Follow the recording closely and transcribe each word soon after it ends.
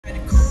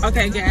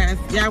Okay, guys,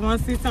 y'all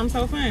want to see something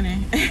so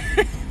funny?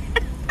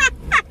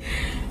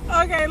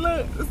 Okay,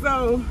 look,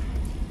 so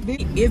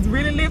it's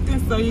really lifting,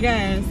 so you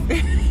guys.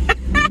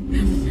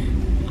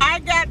 I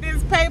got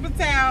this paper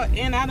towel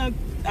and I done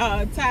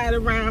tied it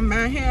around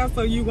my hair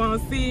so you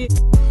won't see it.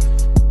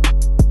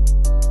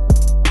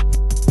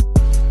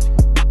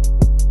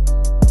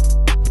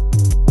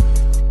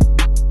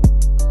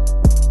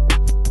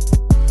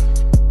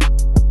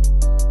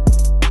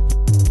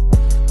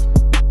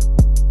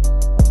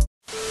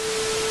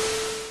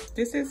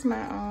 This is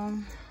my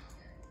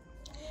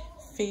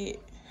fit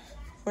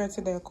for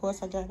today. Of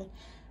course, I gotta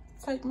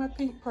take my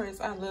pink purse.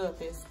 I love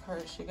this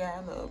purse, you guys.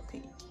 I love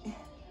pink.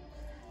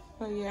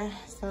 But yeah,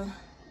 so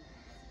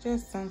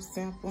just something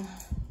simple.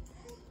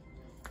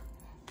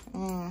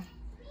 You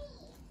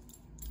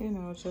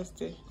know, just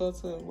to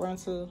run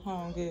to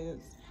Home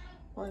Goods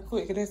right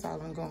quick. That's all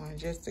I'm going,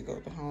 just to go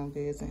to Home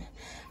Goods. And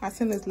I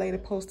seen this lady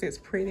post this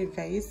pretty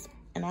vase,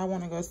 and I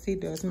want to go see,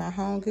 does my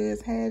Home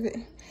Goods have it?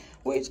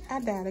 Which I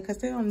doubt it, because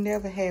they don't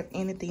never have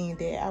anything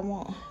that I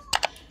want.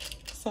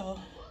 So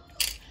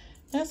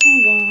that's where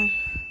I'm going.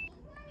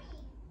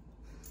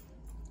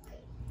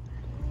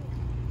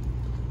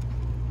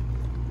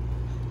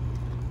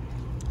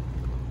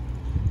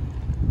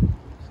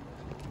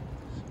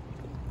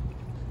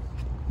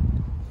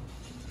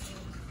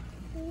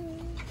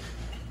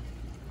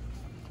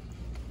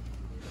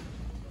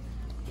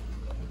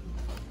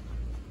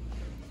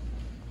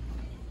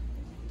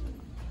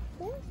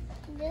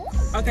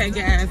 Okay,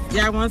 guys,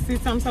 y'all want to see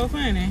something so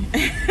funny?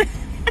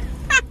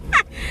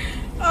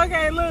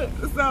 Okay, look,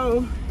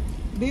 so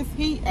this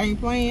heat ain't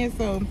playing,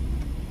 so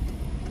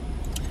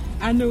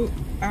I knew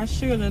I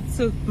should have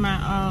took my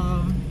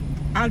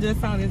I just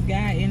saw this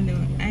guy in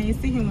the, I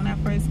ain't see him when I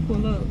first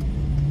pulled up,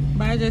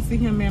 but I just see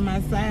him in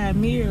my side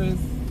mirrors.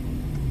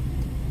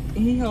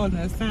 He holding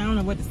a sign. I don't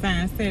know what the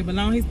sign said, but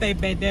long he stay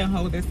back there and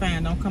hold that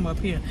sign, don't come up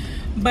here.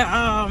 But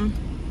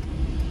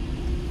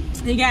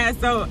you guys,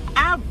 so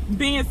I've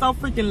been so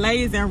freaking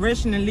lazy and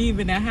rushing and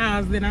leaving the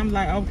house that I'm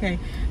like, okay,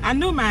 I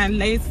knew my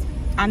lace,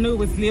 I knew it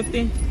was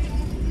lifting,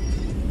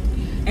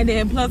 and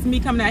then plus me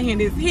coming out here in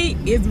this heat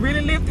is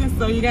really lifting.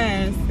 So you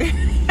guys,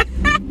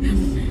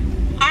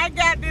 I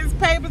got this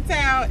paper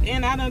towel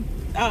and I done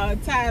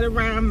tied it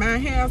around my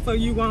hair so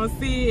you won't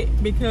see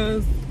it,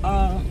 because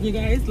you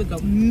guys look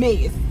a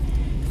mess.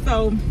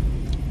 So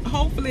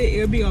hopefully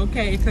it'll be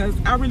okay, because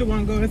I really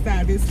want to go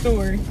inside this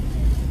store.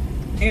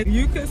 And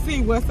you can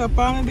see what's up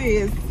on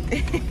this.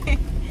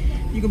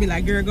 You can be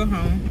like, girl, go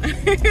home.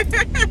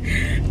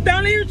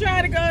 Don't even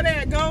try to go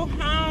there. Go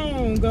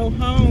home, go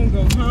home,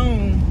 go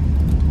home.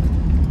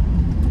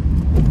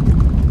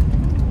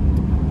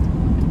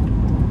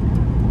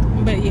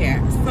 But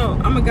yeah, so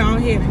I'm gonna go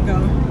ahead and go.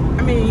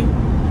 I mean,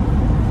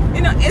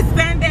 you know, it's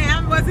Sunday.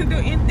 I wasn't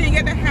doing anything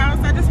at the house.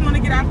 I just want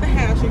to get out the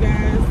house, you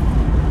guys.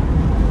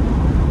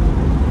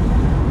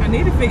 I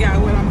need to figure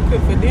out what I'm gonna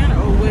cook for dinner,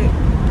 or what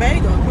they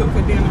gonna cook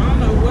for dinner. I don't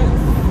know what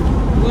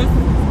we're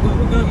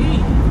gonna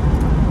eat.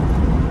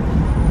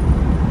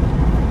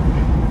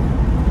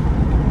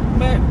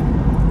 But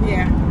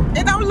yeah,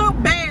 it don't look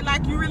bad.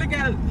 Like, you really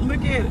gotta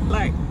look at it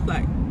like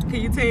can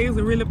you tell it's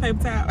a really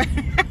paper towel?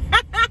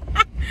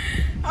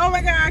 Oh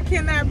my God, I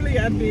cannot believe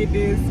I did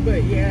this.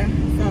 But yeah,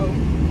 so,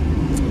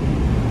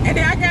 and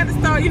then I gotta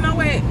start, you know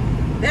what,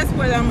 that's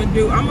what I'm gonna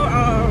do. I'm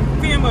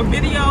gonna film a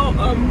video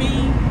of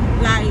me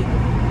like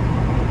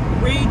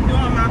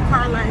redoing my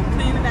car, like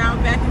clean it out,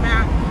 vacuum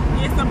out,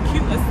 get some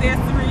cute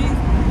accessories,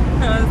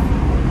 because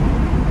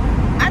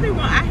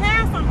I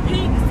have some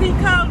pink sea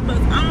colors, but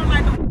I don't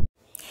like them.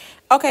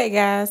 Okay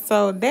guys,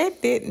 so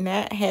that did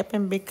not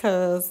happen,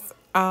 because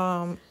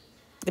the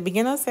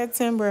beginning of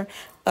September,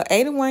 an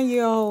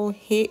 81-year-old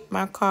hit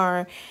my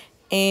car,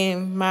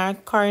 and my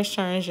car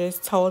insurance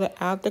just totaled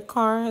out the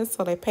car,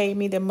 so they paid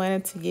me the money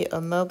to get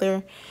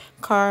another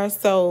car.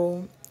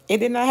 So it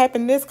did not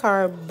happen in this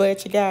car,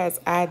 but you guys,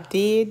 I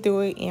did do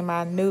it in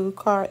my new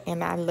car,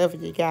 and I love it,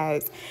 you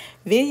guys.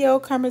 Video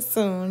coming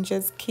soon.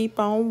 Just keep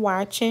on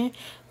watching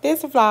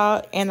this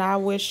vlog, and I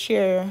will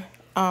share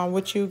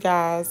with you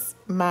guys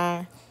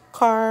my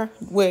car.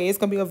 Well, it's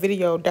gonna be a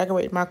video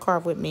decorating my car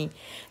with me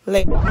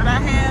later. But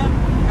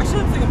I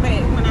should have took it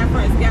back when I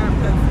first got them,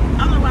 because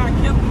I don't know why I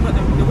kept them, but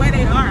the way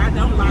they are, I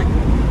don't like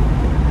them.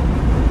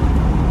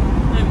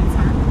 Let me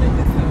turn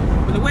this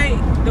up. But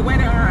the way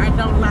they are, I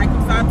don't like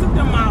them, so I took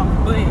them off.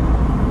 But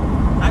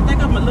I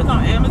think I'm gonna look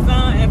on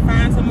Amazon and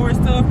find some more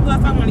stuff.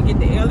 Plus, I want to get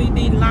the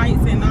LED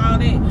lights and all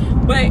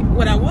that. But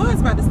what I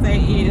was about to say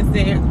is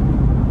that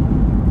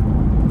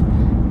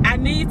I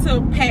need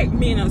to pack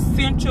me an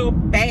essential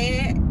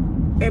bag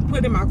and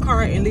put in my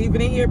car and leave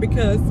it in here,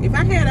 because if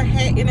I had a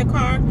hat in the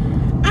car,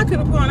 I could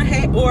have put on a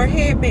hat or a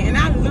headband. And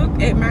I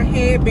looked at my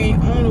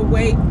headband on the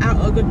way out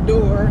of the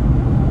door,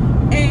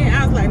 and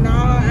I was like, no,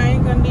 I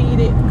ain't gonna need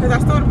it, because I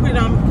started putting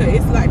it on because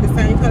it's like the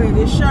same color as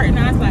this shirt, and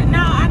I was like, no,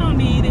 I don't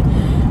need it.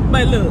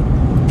 But look,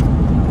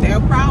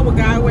 they'll probably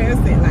God where I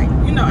said, like,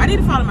 you know, I need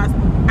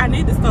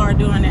to start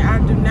doing it. I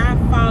do not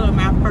follow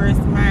my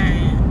first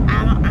mind.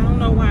 I don't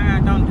know why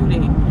I don't do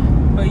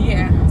that. But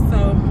yeah,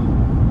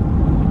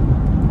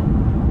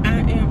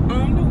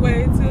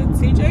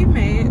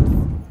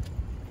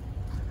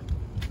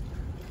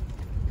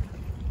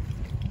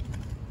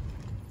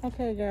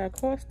 Okay, guys, of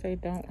course they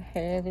don't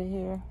have it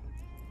here.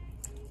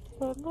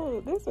 But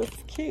look, this is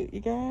cute, you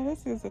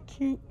guys. This is a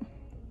cute,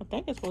 I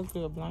think it's supposed to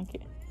be a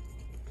blanket.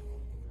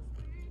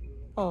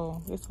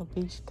 Oh, it's a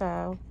beach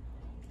towel.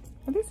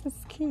 And this is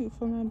cute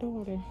for my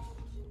daughter.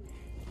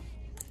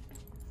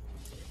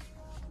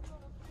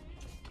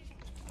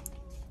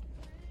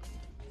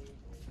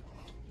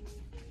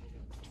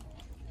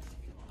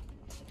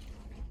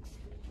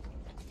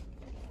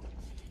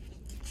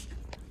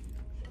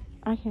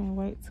 I can't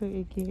wait till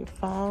it get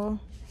fall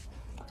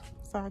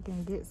so I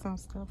can get some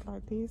stuff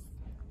like this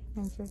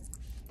and just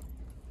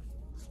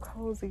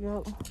cozy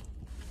up.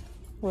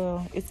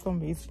 Well, it's gonna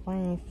be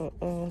spring for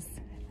us.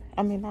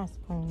 I mean, not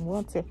spring,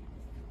 winter.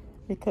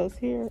 Because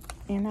here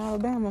in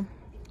Alabama,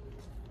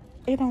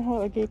 it don't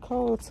hardly get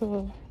cold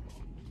till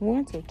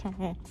winter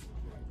time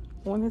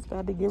when it's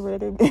about to get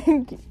ready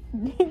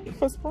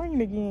for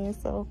spring again.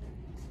 So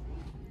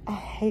I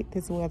hate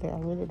this weather, I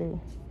really do.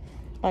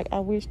 Like, I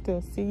wish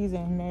the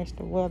season matched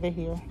the weather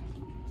here,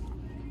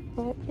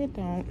 but it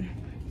don't.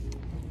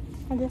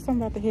 I guess I'm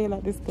about to head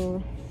out this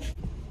door.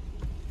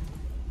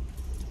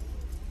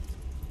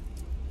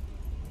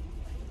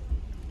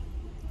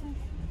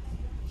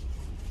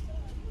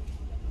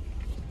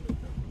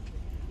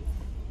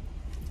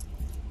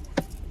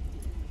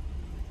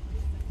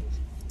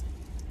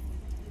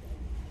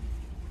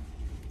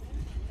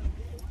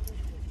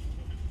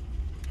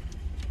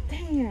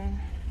 Damn.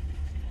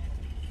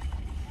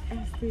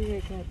 I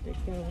still got to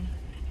go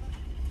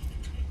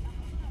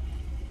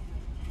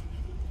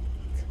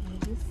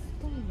to the store.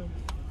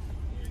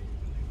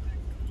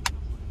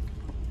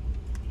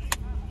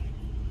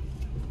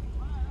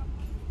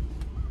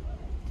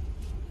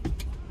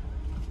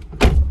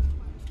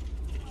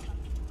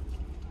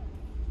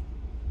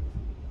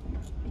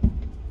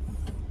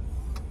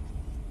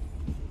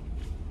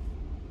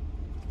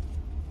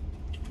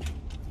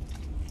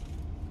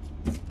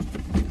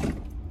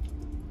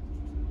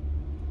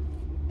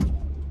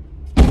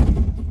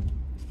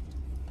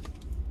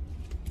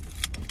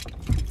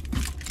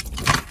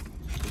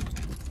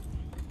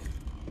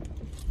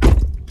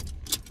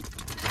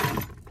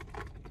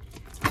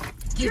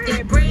 Get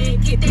that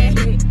bread, get that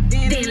hit,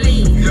 then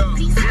leave.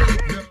 Peace out.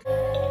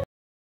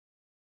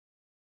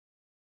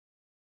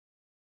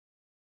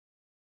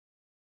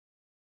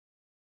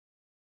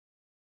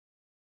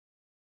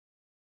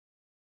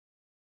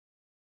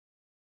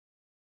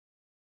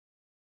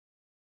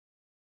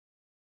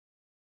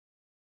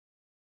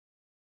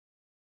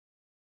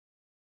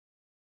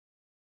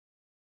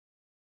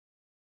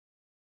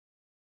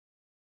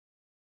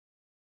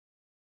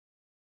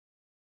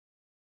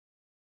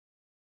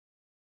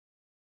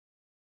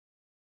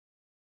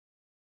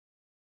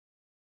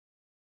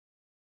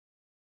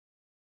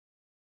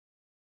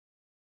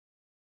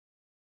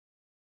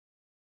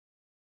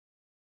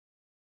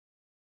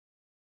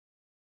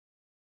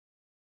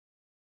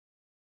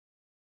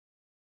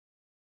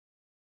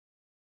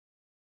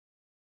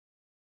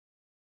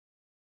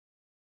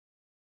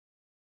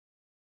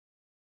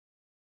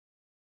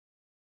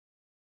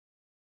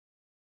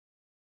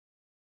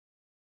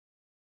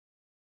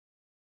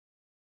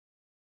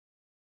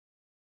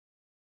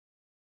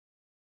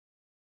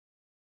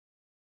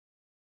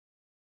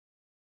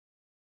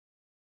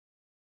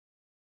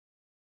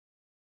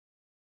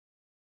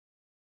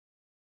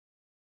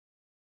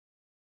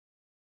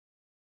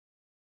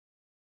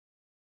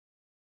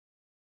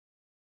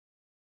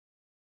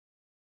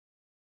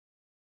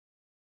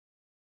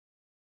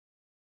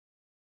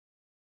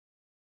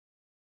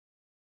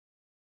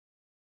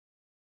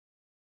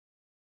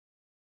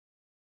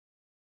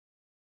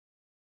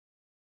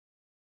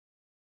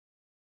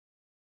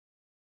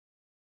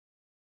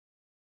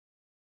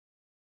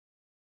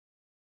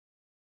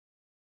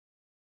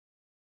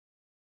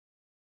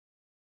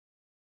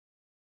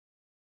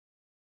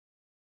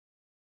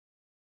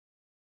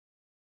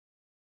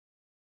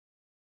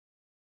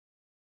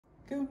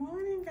 Good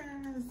morning,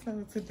 guys.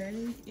 So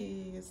today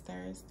is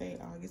Thursday,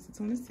 August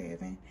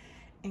 27th,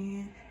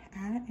 and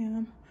I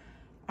am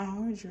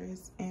all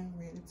dressed and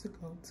ready to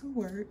go to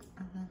work.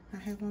 I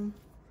have on,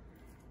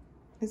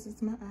 this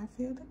is my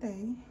outfit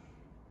today.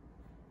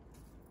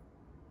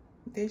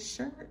 This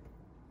shirt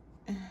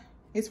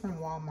is from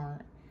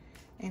Walmart,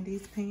 and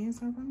these pants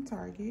are from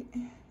Target,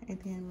 and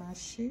then my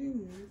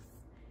shoes,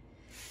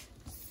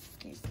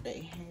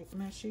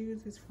 my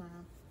shoes is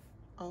from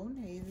Old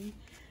Navy,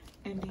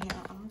 and then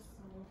I also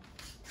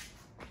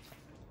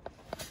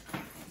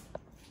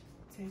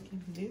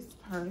taking this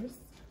purse.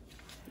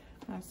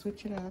 I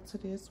switch it out to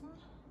this one,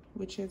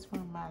 which is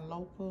from my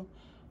local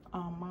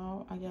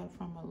mall. I got it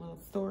from a little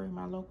store in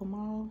my local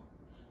mall.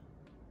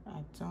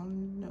 I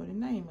don't know the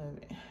name of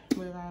it,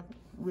 but I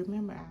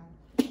remember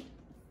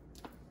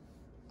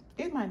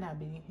it might not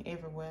be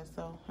everywhere,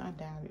 so I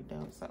doubt it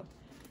though. So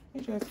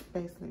it's just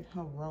basically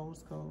a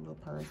rose gold little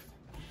purse.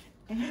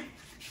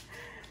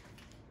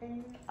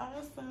 And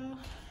also,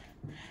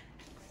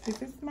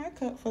 this is my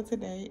cup for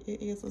today.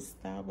 It is a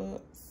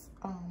Starbucks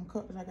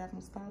cup that I got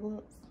from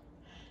Starbucks.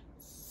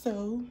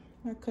 So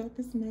my cup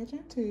is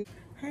matching too.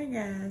 Hey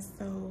guys,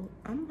 so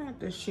I'm about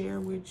to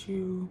share with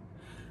you.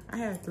 I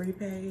have 3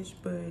 packages,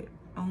 but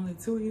only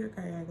 2 here.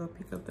 I gotta go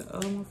pick up the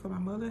other one for my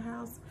mother's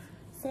house.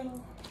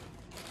 So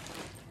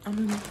I'm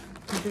gonna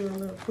do a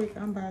little quick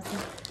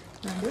unboxing.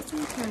 Now this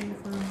one came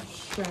from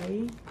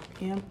Shay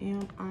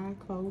MMI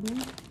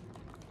Clothing.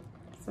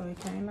 So it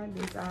came like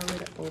this. I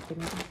already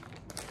opened it.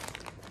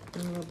 A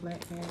little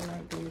black bag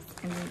like this,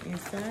 and then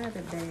inside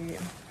the bag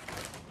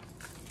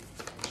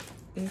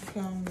it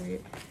comes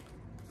with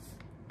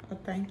a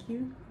thank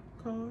you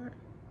card,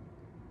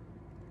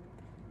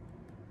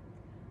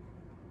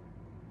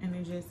 and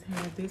it just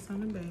has this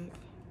on the back.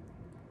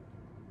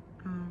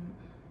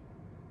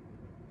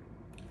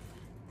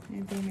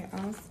 And then it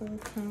also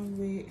comes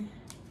with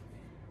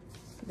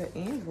the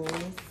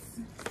invoice.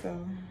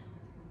 So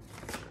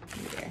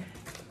yeah,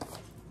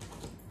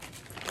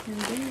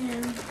 and then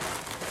it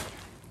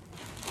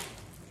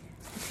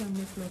comes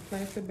this little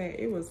plastic bag.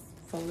 It was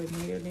folded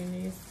neater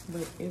than this,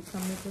 but it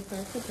comes with a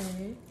plastic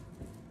bag.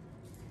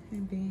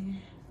 And then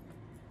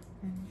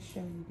let me show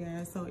you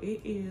guys. So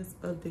it is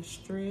a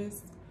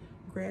distressed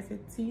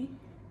graffiti,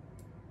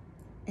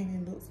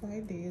 and it looks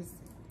like this.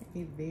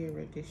 It's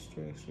very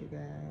distressed, you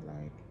guys.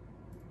 Like,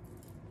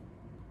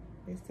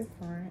 it's the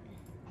front.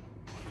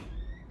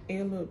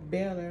 It'll look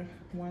better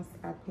once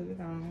I put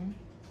it on.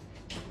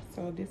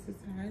 So this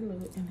is how it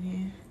looks, and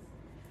then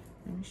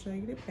let me show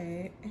you the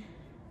back.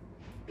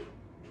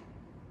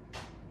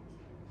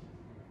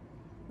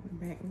 The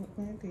back looks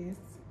like this.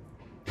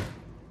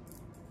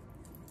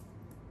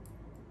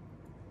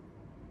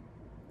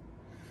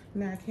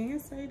 Now I can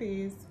say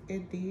this,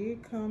 it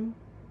did come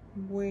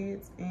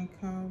with and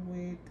come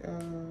with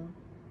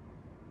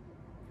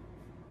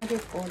I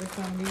just ordered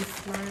some of these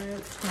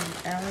slides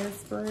from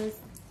AliExpress,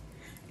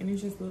 and it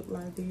just look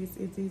like this.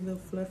 It's these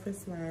little fluffy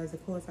slides.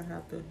 Of course I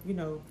have to, you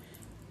know,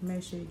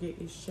 make sure you get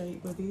its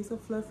shape, but these are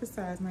fluffy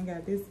slides, and I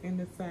got this in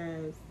the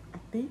size, I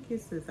think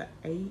this is an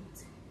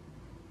 8,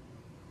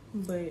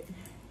 but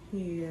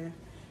yeah.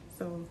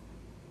 So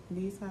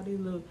these how they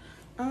look.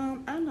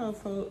 I know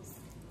folks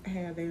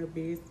have their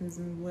business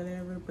and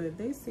whatever, but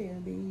they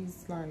sell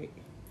these like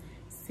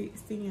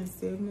 $60 and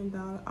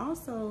 $70.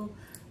 Also,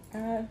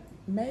 I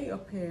made a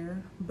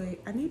pair, but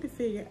I need to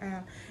figure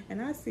out,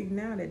 and I see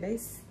now that they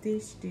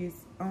stitched this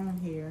on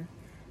here,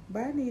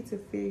 but I need to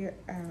figure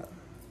out,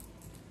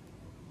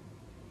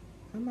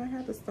 I might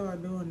have to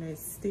start doing that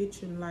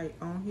stitching like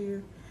on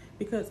here,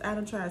 because I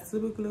done tried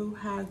super glue,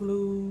 hot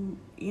glue,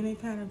 any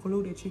kind of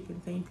glue that you can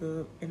think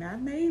of, and I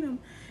made them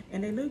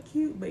and they look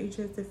cute, but it's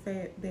just the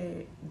fact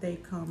that they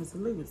comes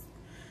loose.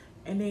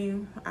 And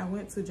then I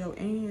went to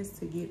Joann's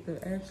to get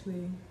the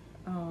actually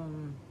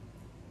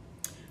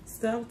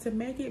stuff to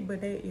make it, but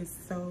that is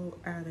so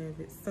out of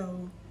it.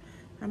 So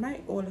I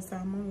might order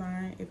some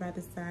online if I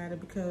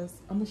decided,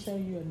 because I'm gonna show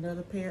you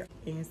another pair.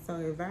 And so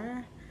if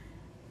I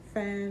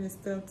find the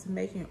stuff to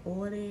make and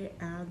order,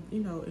 I'll,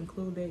 you know,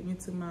 include that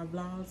into my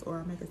vlogs, or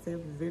I'll make a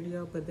separate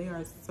video. But they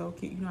are so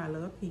cute. You know I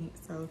love pink.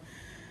 So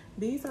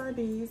these are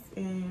these,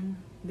 and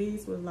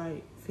these were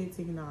like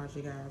 $15,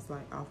 you guys,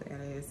 like off of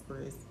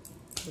AliExpress.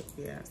 But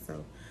yeah,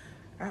 so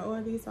I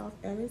ordered these off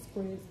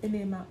AliExpress. And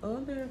then my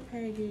other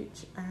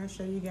package, I'll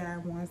show you guys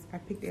once I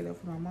picked it up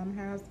from my mom's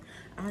house.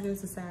 I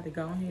just decided to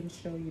go ahead and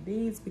show you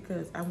these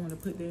because I want to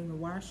put them in the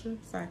washer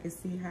so I can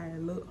see how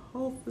it look.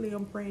 Hopefully,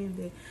 I'm praying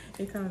that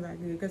it comes out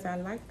good, because I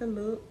like the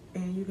look,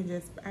 and you can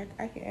just,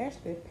 I can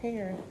actually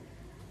pair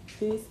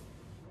this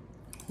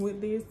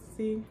with this.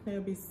 See,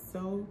 that'd be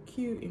so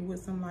cute, and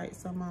with some like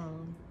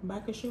some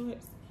biker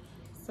shorts.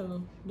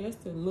 So that's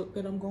the look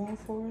that I'm going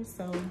for.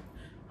 So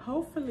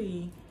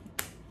hopefully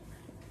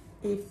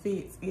it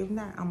fits. If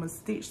not, I'm gonna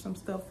stitch some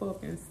stuff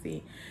up and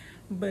see.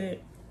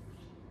 But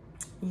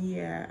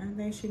yeah, I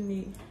think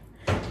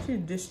she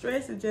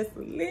distressed it just a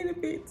little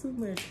bit too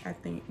much, I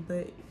think.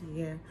 But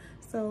yeah,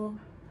 so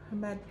I'm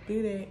about to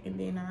do that, and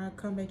then I'll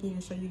come back in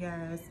and show you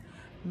guys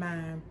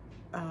my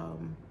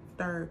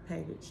third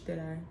package that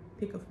I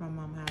pick up from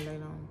my mom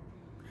later on.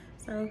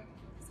 So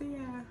see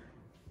ya.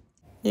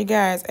 You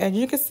guys, as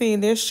you can see,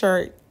 this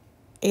shirt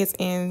is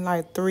in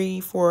like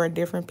 3-4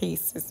 different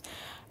pieces.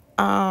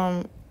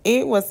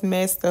 It was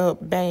messed up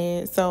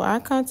bad, so I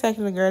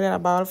contacted the girl that I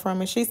bought it from,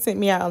 and she sent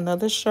me out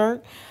another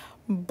shirt,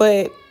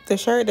 but the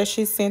shirt that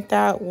she sent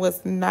out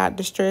was not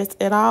distressed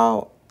at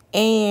all,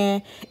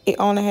 and it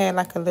only had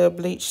like a little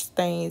bleach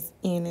stains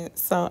in it.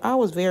 So I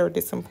was very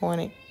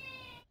disappointed.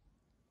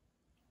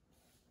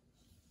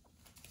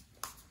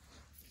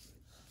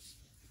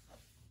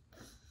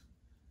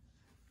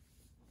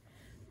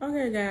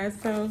 Okay guys,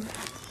 so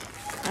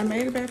I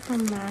made it back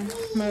from my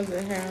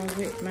mother's house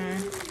with my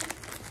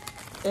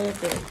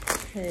other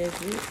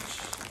package,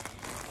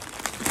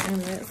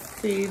 and let's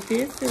see,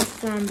 this is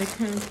from the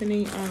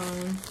company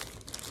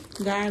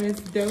God is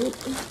Dope.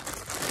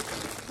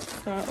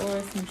 So I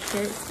ordered some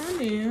shirts from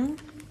them,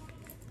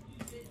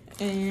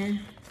 and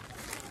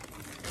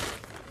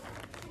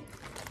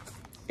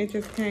it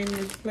just came in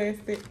this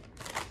plastic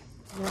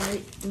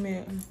white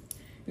metal.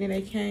 Then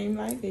they came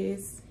like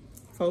this,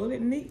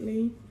 folded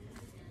neatly.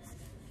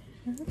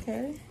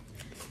 Okay,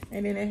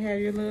 And then they have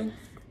your little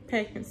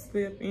packing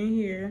slip in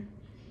here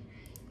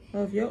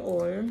of your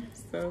order.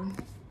 So,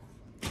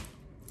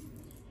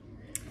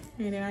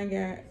 and then I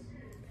got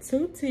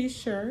 2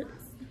 t-shirts.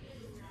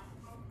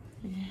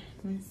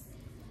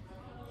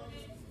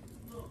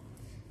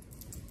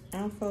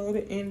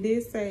 Unfolded, and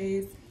this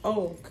says,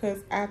 oh,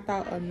 because I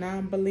thought a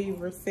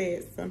non-believer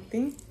said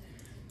something,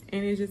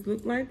 and it just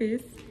looked like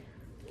this.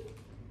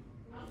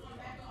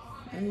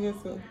 And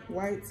just a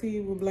white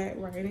tee with black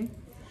writing.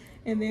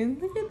 And then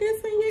look at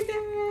this one,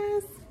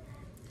 you guys.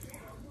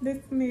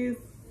 This one is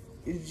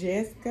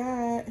Just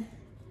God.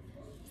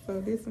 So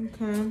this one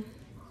comes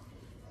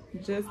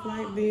just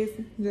like this,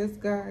 just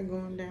God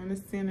going down the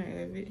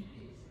center of it,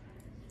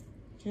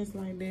 just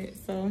like that.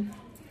 So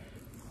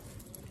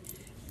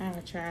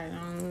I'll try it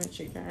on and let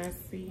you guys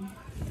see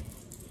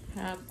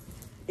how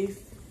it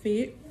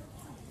fit.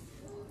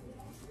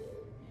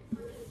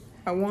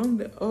 I want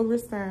the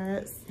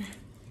oversized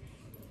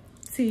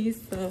tee,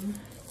 so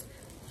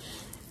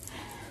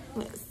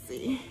let's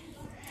see.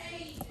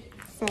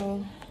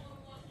 So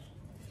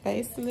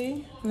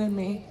basically, let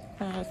me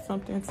find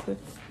something to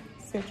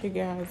set you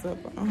guys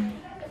up on.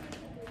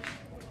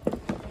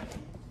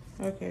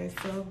 Okay,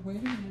 so wait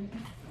a minute.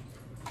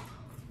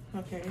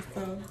 Okay,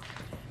 so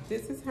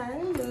this is how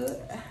it look.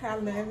 I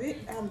love it.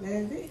 I love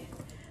it.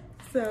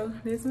 So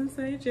this one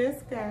says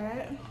Just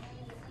God.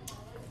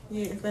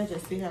 Yes, let's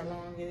just see how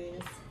long it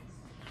is.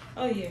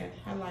 Oh yeah,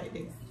 I like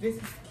this. This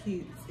is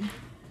cute.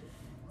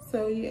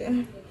 So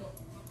yeah,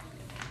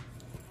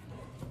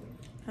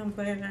 I'm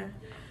glad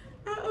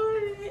I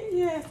ordered it.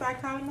 Yes, I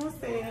caught them on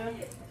sale.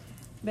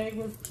 They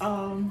was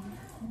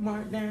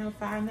marked down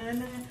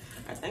 $5.99.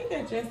 I think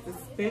that's just the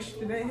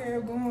special they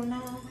have going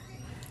on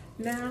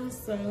now.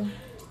 So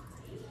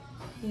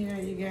yeah,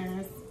 you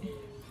guys,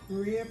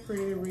 real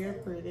pretty, real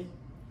pretty.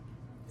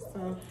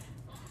 So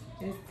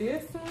it's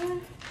this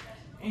one,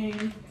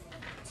 and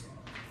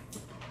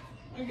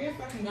I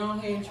guess I can go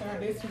ahead and try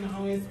this one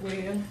on as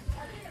well,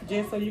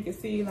 just so you can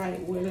see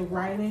like where the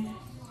writing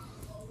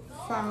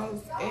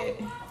falls at.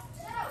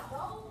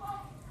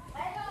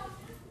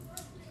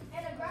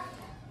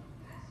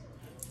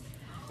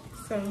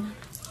 So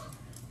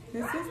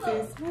this is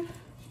this one.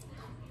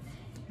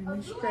 Let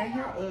me straighten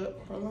her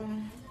up. Hold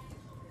on.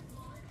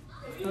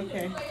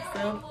 Okay,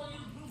 so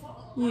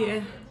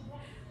yeah,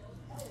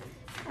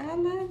 I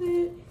love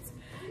it.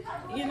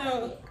 You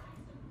know,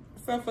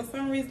 so for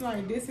some reason,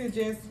 like, this is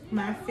just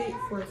my fit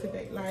for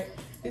today. Like,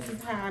 this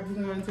is how I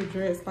be wanting to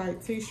dress,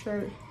 like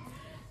t-shirt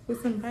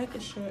with some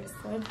biker shorts.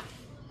 So,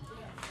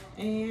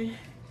 and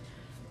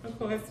of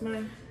course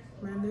my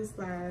new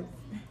slides.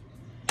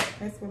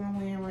 That's what I'm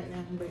wearing right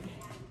now. But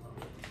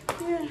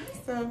yeah,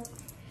 so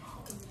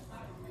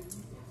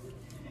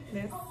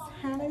that's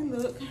how they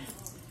look.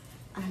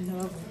 I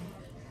love them.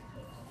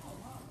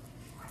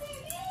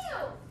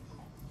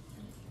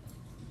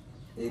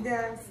 You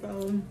guys,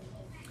 so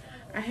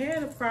I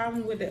had a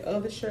problem with the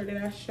other shirt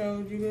that I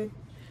showed you,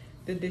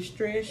 the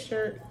distress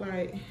shirt.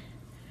 Like,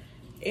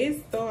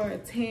 it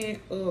started tearing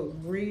up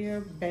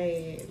real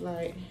bad.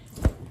 Like,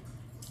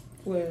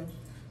 well,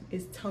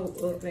 it's tore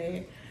up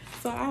bad.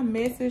 So I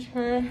messaged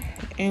her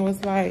and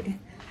was like,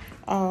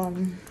 I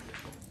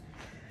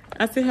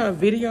sent her a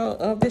video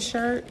of the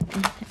shirt,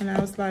 and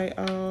I was like,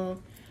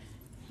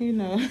 you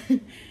know,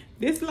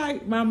 this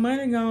like my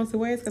money gone to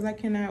waste because I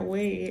cannot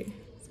wear it.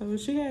 So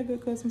she got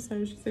good customer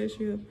service. She said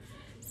she'll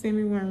send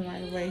me one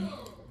right away.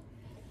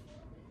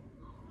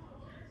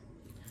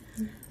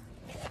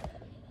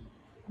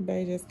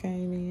 Bae just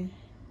came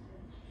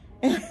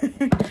in.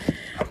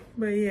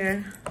 But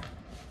yeah.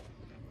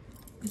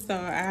 So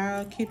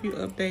I'll keep you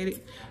updated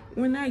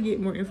when I get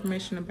more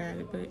information about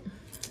it. But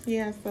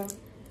yeah, so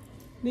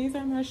these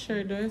are my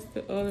shirt. That's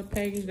the other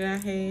package that I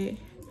had.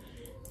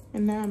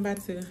 And now I'm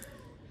about to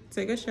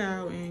take a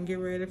shower and get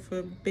ready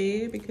for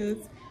bed because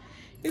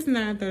it's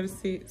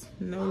 9:36.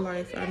 No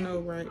life, I know,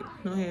 right?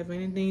 Don't have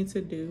anything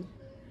to do.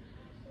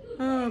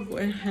 Oh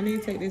boy, I need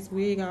to take this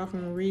wig off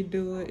and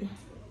redo it.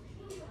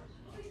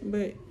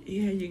 But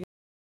yeah, you